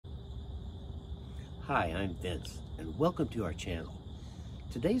Hi, I'm Vince, and welcome to our channel.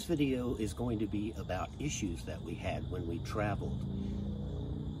 Today's video is going to be about issues that we had when we traveled.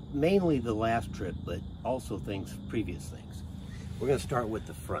 Mainly the last trip, but also previous things. We're going to start with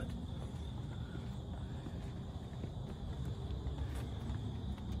the front.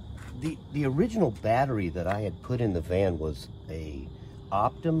 The original battery that I had put in the van was a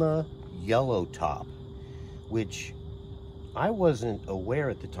Optima yellow top, which I wasn't aware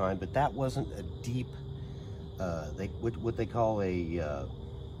at the time, but that wasn't a deep, what they call a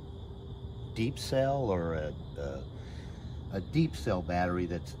deep cell, or a deep cell battery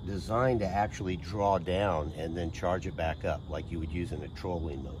that's designed to actually draw down and then charge it back up like you would use in a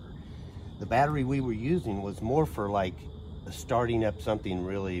trolling motor. The battery we were using was more for like starting up something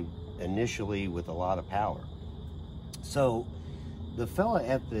really initially with a lot of power. So the fella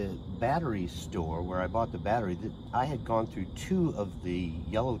at the battery store where I bought the battery, I had gone through two of the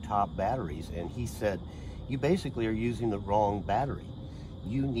yellow top batteries, and he said, you basically are using the wrong battery.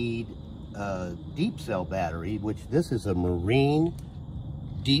 You need a deep cell battery, which this is a marine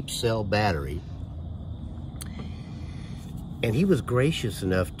deep cell battery. And he was gracious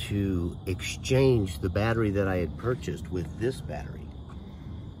enough to exchange the battery that I had purchased with this battery.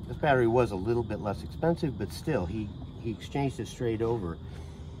 This battery was a little bit less expensive, but still, he exchanged it straight over.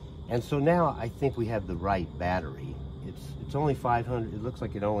 And so now I think we have the right battery. It's only 500, it looks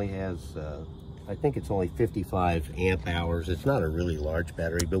like it only has, I think it's only 55 amp hours. It's not a really large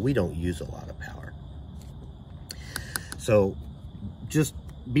battery, but we don't use a lot of power. So just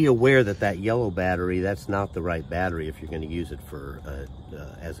be aware that that yellow battery, that's not the right battery if you're going to use it for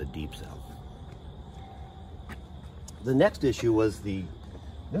as a deep cell. The next issue was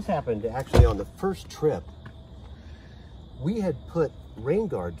this happened actually on the first trip. We had put rain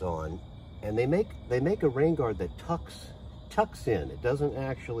guards on, and they make a rain guard that tucks in. It doesn't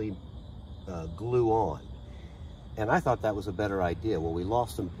actually glue on. And I thought that was a better idea. Well, we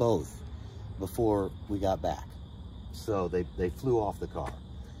lost them both before we got back. So they flew off the car.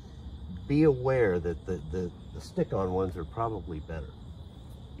 Be aware that the stick-on ones are probably better.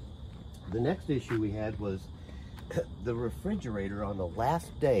 The next issue we had was the refrigerator on the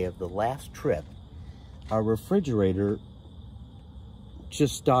last day of the last trip. Our refrigerator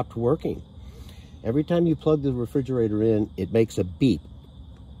just stopped working. Every time you plug the refrigerator in, it makes a beep.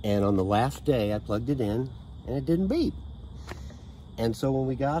 And on the last day, I plugged it in, and it didn't beep. And so when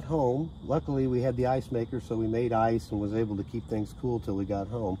we got home, luckily we had the ice maker, so we made ice and was able to keep things cool till we got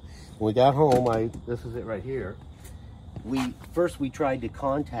home. When we got home, this is it right here. First we tried to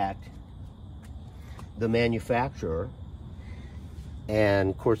contact the manufacturer, and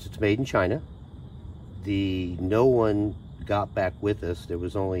of course it's made in China. No one got back with us. There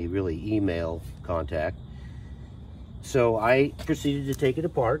was only really email contact. So I proceeded to take it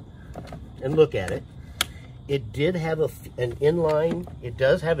apart and look at it. It did have it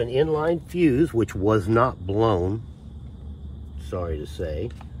does have an inline fuse, which was not blown, sorry to say.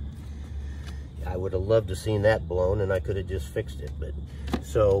 I would have loved to have seen that blown, and I could have just fixed it. But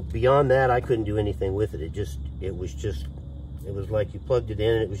so beyond that, I couldn't do anything with it. It was like you plugged it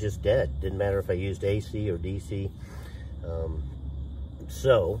in and it was just dead. Didn't matter if I used AC or DC.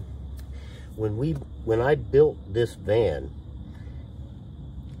 So when I built this van,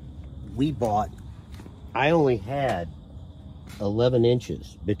 I only had 11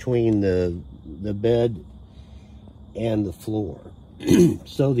 inches between the bed and the floor.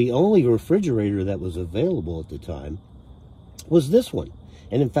 So the only refrigerator that was available at the time was this one.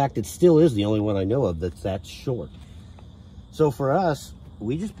 And in fact, it still is the only one I know of that's that short. So for us,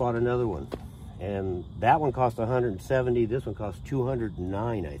 we just bought another one. And that one cost $170. This one cost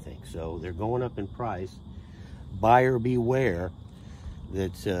 $209, I think. So they're going up in price. Buyer beware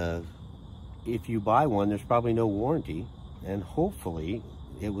that if you buy one, there's probably no warranty. And hopefully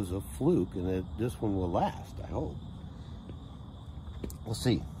it was a fluke and that this one will last, I hope. We'll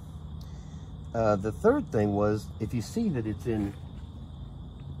see. The third thing was, if you see that it's in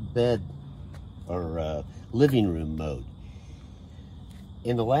bed or living room mode.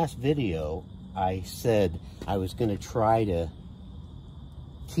 In the last video, I said I was going to try to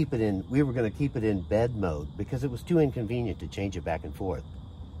keep it in, we were going to keep it in bed mode because it was too inconvenient to change it back and forth.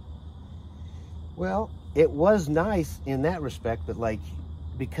 Well, it was nice in that respect, but like,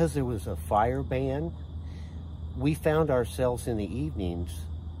 because there was a fire ban, we found ourselves in the evenings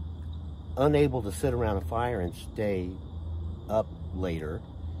unable to sit around a fire and stay up later.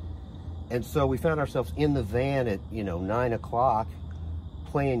 And so we found ourselves in the van at, 9 o'clock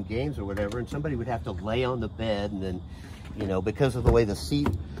playing games or whatever, and somebody would have to lay on the bed, and then, because of the way the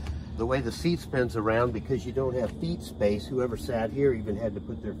the way the seat spins around, because you don't have feet space, whoever sat here even had to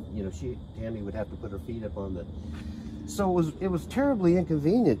put their, you know, Tammy would have to put her feet up on the, so it was terribly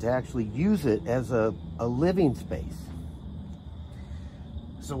inconvenient to actually use it as a living space.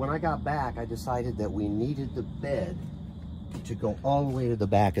 So when I got back, I decided that we needed the bed to go all the way to the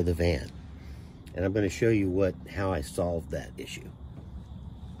back of the van. And I'm going to show you how I solved that issue.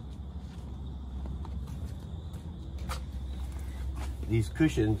 These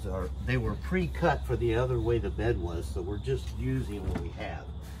cushions they were pre-cut for the other way the bed was, so we're just using what we have.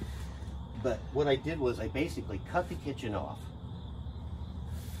 But what I did was I basically cut the kitchen off.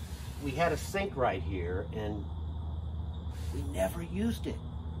 We had a sink right here, and we never used it.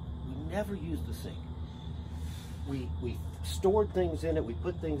 We never used the sink. We stored things in it, we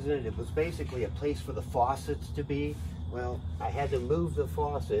put things in it. It was basically a place for the faucets to be. Well, I had to move the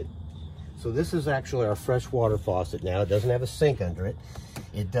faucet. So this is actually our freshwater faucet now. It doesn't have a sink under it.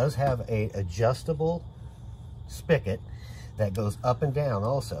 It does have a adjustable spigot that goes up and down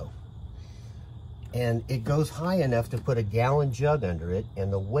also. And it goes high enough to put a gallon jug under it.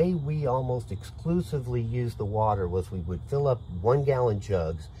 And the way we almost exclusively used the water was we would fill up 1 gallon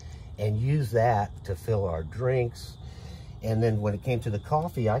jugs and use that to fill our drinks. And then when it came to the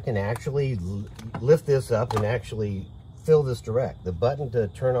coffee, I can actually lift this up and actually fill this direct. The button to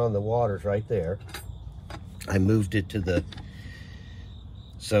turn on the water is right there. I moved it to the,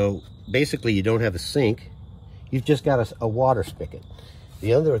 so basically you don't have a sink, you've just got a water spigot.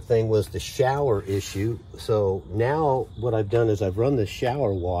 The other thing was the shower issue. So now what I've done is I've run the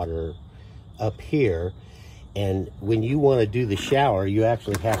shower water up here, and when you want to do the shower, you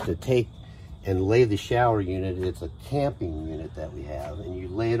actually have to take and lay the shower unit. It's a camping unit that we have, and you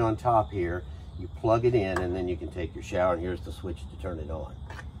lay it on top here, you plug it in, and then you can take your shower, and here's the switch to turn it on.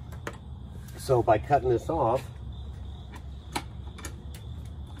 So by cutting this off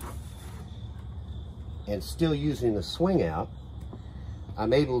and still using the swing out,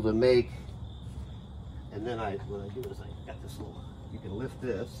 I'm able to make, and then what I do is I got this little, you can lift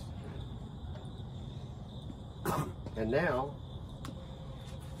this, and now,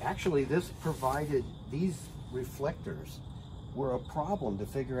 actually this provided, these reflectors were a problem to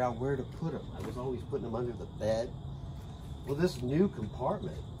figure out where to put them. I was always putting them under the bed. Well, this new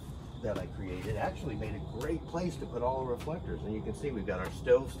compartment that I created actually made a great place to put all the reflectors. And you can see we've got our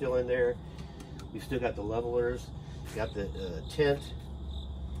stove still in there. We've still got the levelers, got the tent,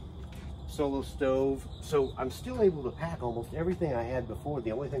 solo stove. So I'm still able to pack almost everything I had before.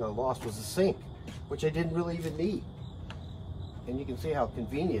 The only thing I lost was the sink, which I didn't really even need. And you can see how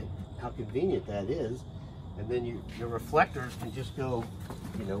convenient that is. And then your reflectors can just go,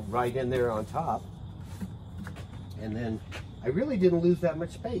 you know, right in there on top. And then I really didn't lose that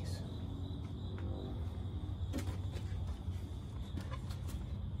much space.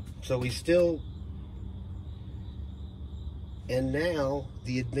 So we still, and now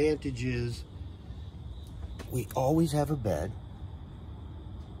the advantage is we always have a bed,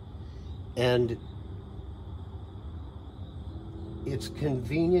 and it's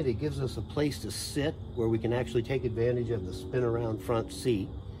convenient. It gives us a place to sit where we can actually take advantage of the spin around front seat.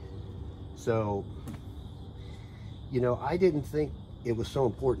 So, you know, I didn't think it was so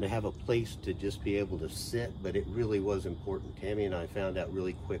important to have a place to just be able to sit, but it really was important. Tammy and I found out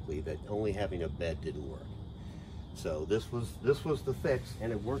really quickly that only having a bed didn't work. So this was the fix,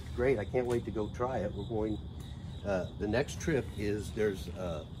 and it worked great. I can't wait to go try it. We're going, the next trip is,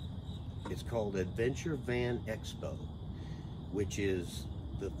 it's called Adventurevan Expo, which is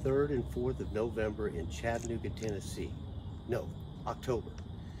the 3rd and 4th of November in Chattanooga, Tennessee. No, October.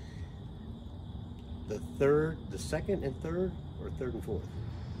 The 2nd and 3rd, or 3rd and 4th?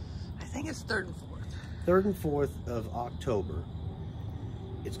 I think it's 3rd and 4th. 3rd and 4th of October.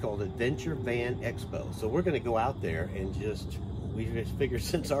 It's called Adventurevan Expo. So we're gonna go out there and we just figured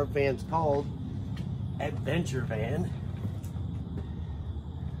since our van's called Adventurevan,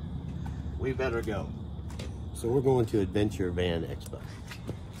 we better go. So we're going to Adventurevan Expo.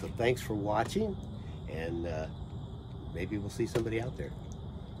 So thanks for watching, and maybe we'll see somebody out there.